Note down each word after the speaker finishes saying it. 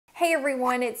Hey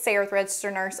everyone, it's Sarah with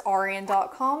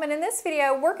RegisteredNurseRN.com, and in this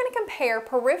video we're going to compare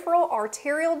peripheral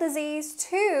arterial disease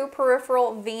to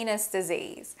peripheral venous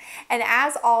disease. And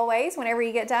as always, whenever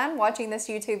you get done watching this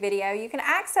YouTube video, you can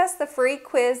access the free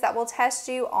quiz that will test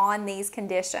you on these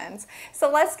conditions.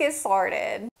 So let's get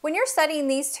started. When you're studying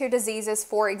these two diseases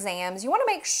for exams, you want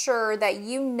to make sure that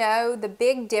you know the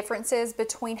big differences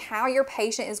between how your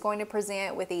patient is going to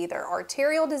present with either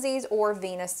arterial disease or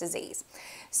venous disease.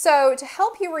 So to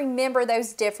help you remember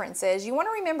those differences, you want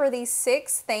to remember these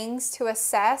 6 things to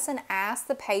assess and ask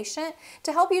the patient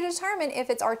to help you determine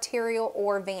if it's arterial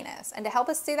or venous. And to help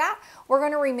us do that, we're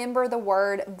going to remember the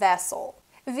word vessel.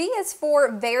 V is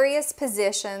for various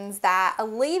positions that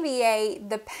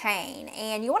alleviate the pain,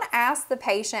 and you want to ask the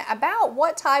patient about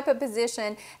what type of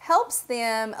position helps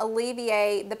them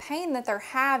alleviate the pain that they're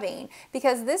having,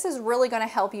 because this is really going to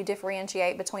help you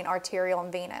differentiate between arterial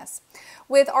and venous.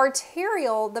 With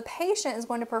arterial, the patient is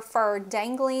going to prefer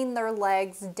dangling their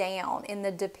legs down in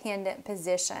the dependent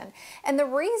position. And the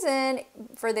reason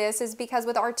for this is because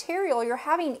with arterial, you're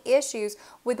having issues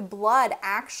with blood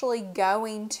actually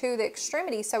going to the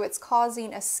extremity, so it's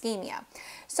causing ischemia.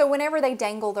 So whenever they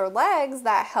dangle their legs,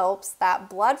 that helps that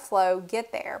blood flow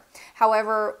get there.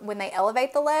 However, when they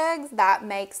elevate the legs, that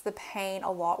makes the pain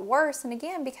a lot worse, and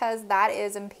again, because that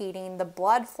is impeding the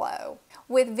blood flow.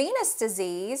 With venous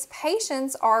disease,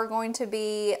 patients are going to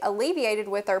be alleviated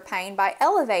with their pain by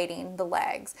elevating the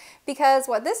legs, because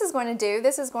what this is going to do,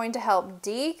 this is going to help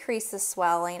decrease the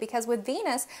swelling, because with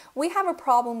venous, we have a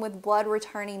problem with blood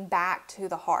returning back to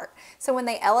the heart. So when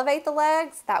they elevate the legs,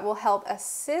 that will help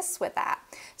assist with that.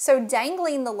 So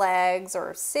dangling the legs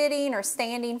or sitting or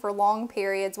standing for long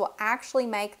periods will actually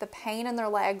make the pain in their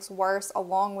legs worse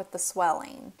along with the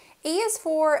swelling. E is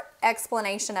for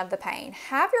explanation of the pain.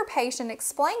 Have your patient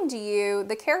explain to you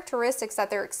the characteristics that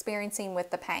they're experiencing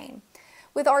with the pain.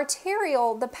 With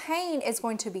arterial, the pain is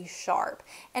going to be sharp,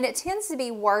 and it tends to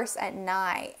be worse at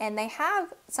night, and they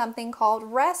have something called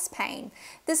rest pain.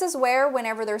 This is where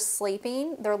whenever they're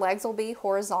sleeping, their legs will be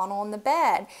horizontal in the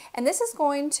bed, and this is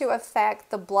going to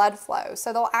affect the blood flow.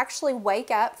 So they'll actually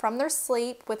wake up from their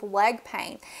sleep with leg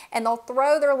pain, and they'll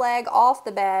throw their leg off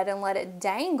the bed and let it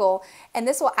dangle, and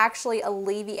this will actually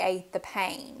alleviate the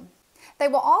pain. They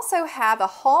will also have a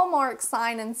hallmark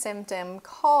sign and symptom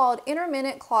called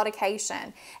intermittent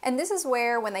claudication, and this is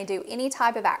where when they do any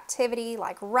type of activity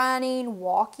like running,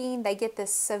 walking, they get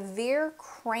this severe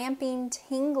cramping,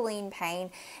 tingling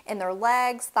pain in their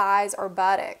legs, thighs, or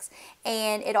buttocks,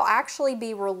 and it'll actually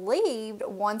be relieved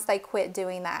once they quit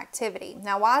doing the activity.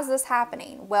 Now, why is this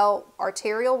happening? Well,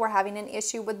 arterial, we're having an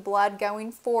issue with blood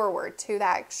going forward to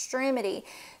that extremity,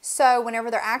 so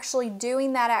whenever they're actually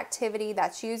doing that activity,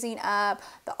 that's using up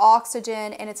the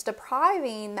oxygen, and it's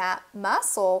depriving that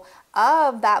muscle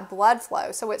of that blood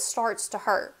flow, so it starts to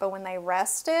hurt. But when they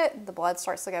rest it, the blood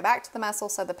starts to go back to the muscle,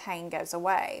 so the pain goes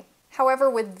away. However,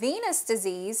 with venous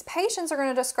disease, patients are going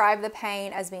to describe the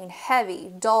pain as being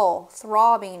heavy, dull,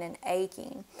 throbbing, and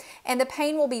aching. And the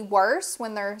pain will be worse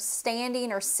when they're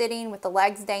standing or sitting with the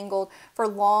legs dangled for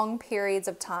long periods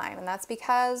of time, and that's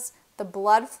because the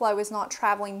blood flow is not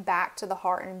traveling back to the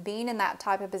heart, and being in that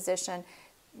type of position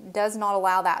does not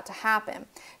allow that to happen.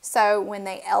 So when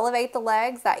they elevate the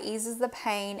legs, that eases the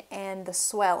pain and the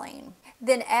swelling.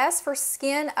 Then S for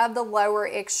skin of the lower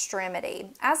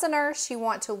extremity. As a nurse, you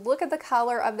want to look at the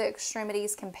color of the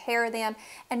extremities, compare them,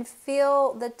 and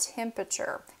feel the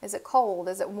temperature. Is it cold?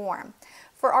 Is it warm?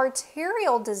 For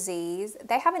arterial disease,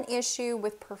 they have an issue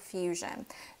with perfusion.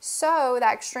 So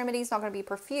that extremity is not going to be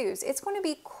perfused. It's going to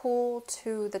be cool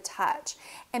to the touch.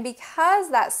 And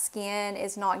because that skin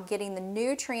is not getting the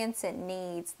nutrients it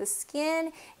needs, the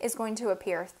skin is going to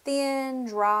appear thin,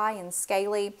 dry, and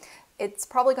scaly. It's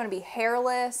probably going to be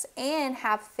hairless and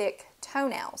have thick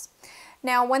toenails.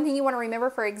 Now, one thing you want to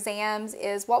remember for exams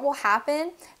is what will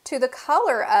happen to the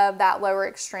color of that lower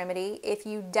extremity if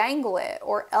you dangle it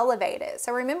or elevate it.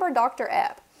 So remember Dr.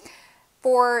 Epp.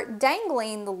 For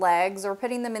dangling the legs or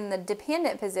putting them in the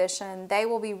dependent position, they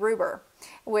will be rubor,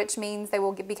 which means they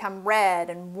will become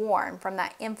red and warm from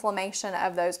that inflammation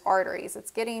of those arteries. It's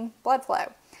getting blood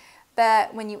flow.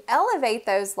 But when you elevate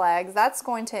those legs, that's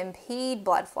going to impede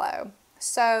blood flow.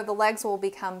 So the legs will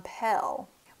become pale.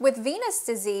 With venous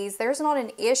disease, there's not an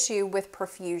issue with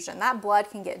perfusion. That blood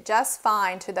can get just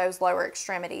fine to those lower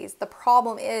extremities. The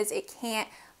problem is it can't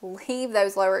leave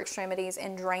those lower extremities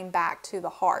and drain back to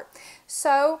the heart.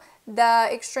 So the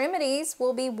extremities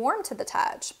will be warm to the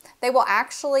touch. They will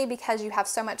actually, because you have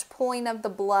so much pooling of the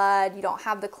blood, you don't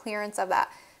have the clearance of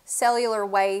that cellular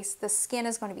waste, the skin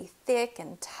is going to be thick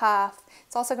and tough.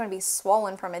 It's also going to be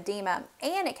swollen from edema,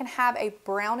 and it can have a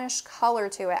brownish color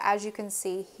to it, as you can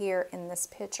see here in this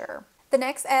picture. The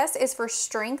next S is for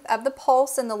strength of the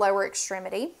pulse in the lower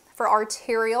extremity. For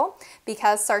arterial,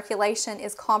 because circulation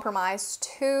is compromised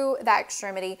to that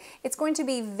extremity, it's going to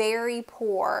be very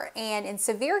poor, and in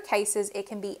severe cases, it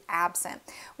can be absent.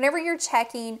 Whenever you're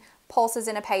checking pulses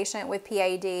in a patient with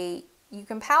PAD, you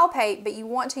can palpate, but you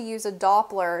want to use a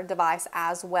Doppler device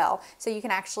as well, so you can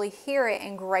actually hear it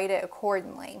and grade it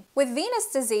accordingly. With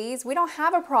venous disease, we don't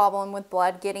have a problem with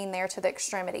blood getting there to the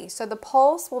extremity, so the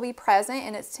pulse will be present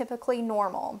and it's typically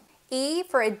normal. E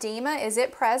for edema, is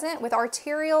it present? With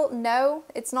arterial, no,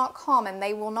 it's not common.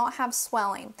 They will not have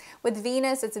swelling. With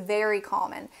venous, it's very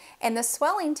common. And the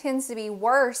swelling tends to be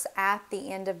worse at the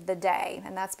end of the day,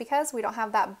 and that's because we don't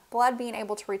have that blood being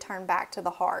able to return back to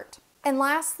the heart. And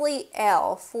lastly,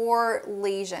 L for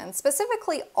lesions,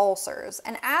 specifically ulcers.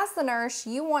 And as the nurse,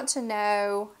 you want to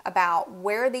know about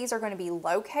where these are going to be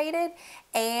located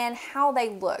and how they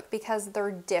look, because they're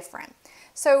different.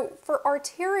 So for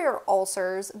arterial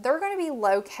ulcers, they're going to be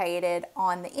located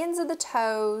on the ends of the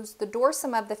toes, the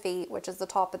dorsum of the feet, which is the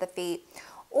top of the feet,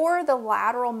 or the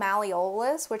lateral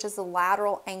malleolus, which is the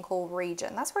lateral ankle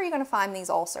region. That's where you're going to find these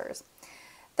ulcers.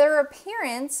 Their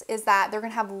appearance is that they're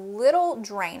going to have little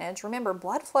drainage. Remember,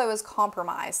 blood flow is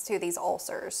compromised to these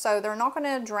ulcers, so they're not going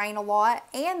to drain a lot,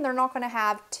 and they're not going to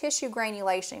have tissue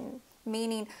granulation,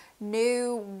 meaning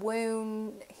new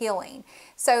wound healing.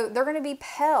 So they're going to be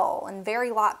pale and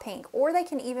very light pink, or they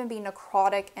can even be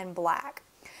necrotic and black.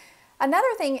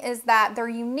 Another thing is that they're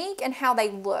unique in how they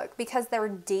look, because they're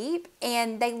deep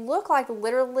and they look like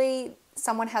literally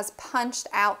someone has punched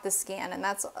out the skin, and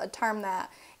that's a term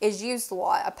that is used a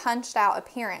lot, a punched out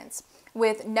appearance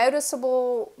with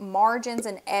noticeable margins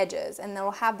and edges, and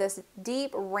they'll have this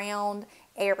deep round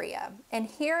area. And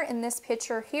here in this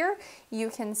picture here, you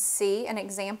can see an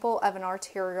example of an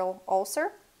arterial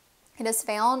ulcer. It is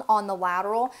found on the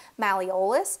lateral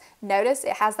malleolus. Notice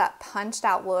it has that punched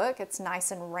out look. It's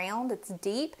nice and round, it's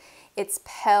deep, it's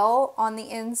pale on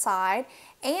the inside,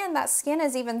 and that skin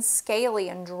is even scaly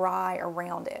and dry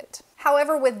around it.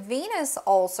 However, with venous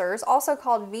ulcers, also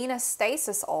called venous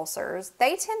stasis ulcers,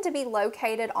 they tend to be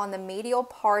located on the medial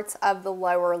parts of the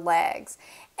lower legs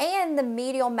and the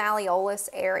medial malleolus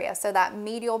area, so that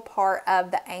medial part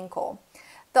of the ankle.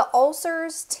 The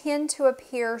ulcers tend to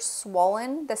appear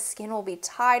swollen. The skin will be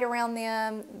tight around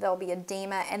them, there'll be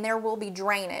edema, and there will be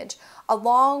drainage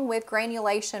along with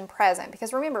granulation present,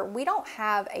 because remember, we don't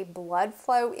have a blood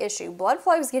flow issue. Blood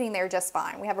flow is getting there just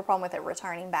fine. We have a problem with it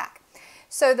returning back.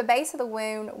 So the base of the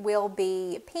wound will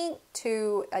be pink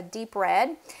to a deep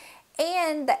red,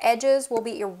 and the edges will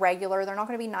be irregular. They're not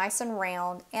going to be nice and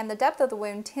round, and the depth of the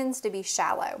wound tends to be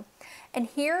shallow. And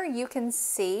here you can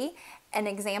see an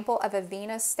example of a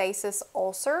venous stasis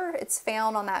ulcer. It's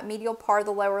found on that medial part of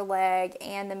the lower leg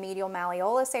and the medial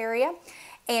malleolus area.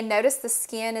 And notice the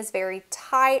skin is very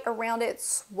tight around it,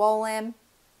 swollen,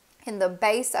 and the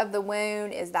base of the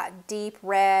wound is that deep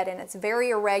red, and it's very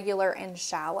irregular and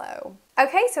shallow.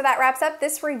 Okay, so that wraps up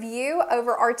this review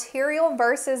over arterial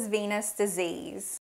versus venous disease.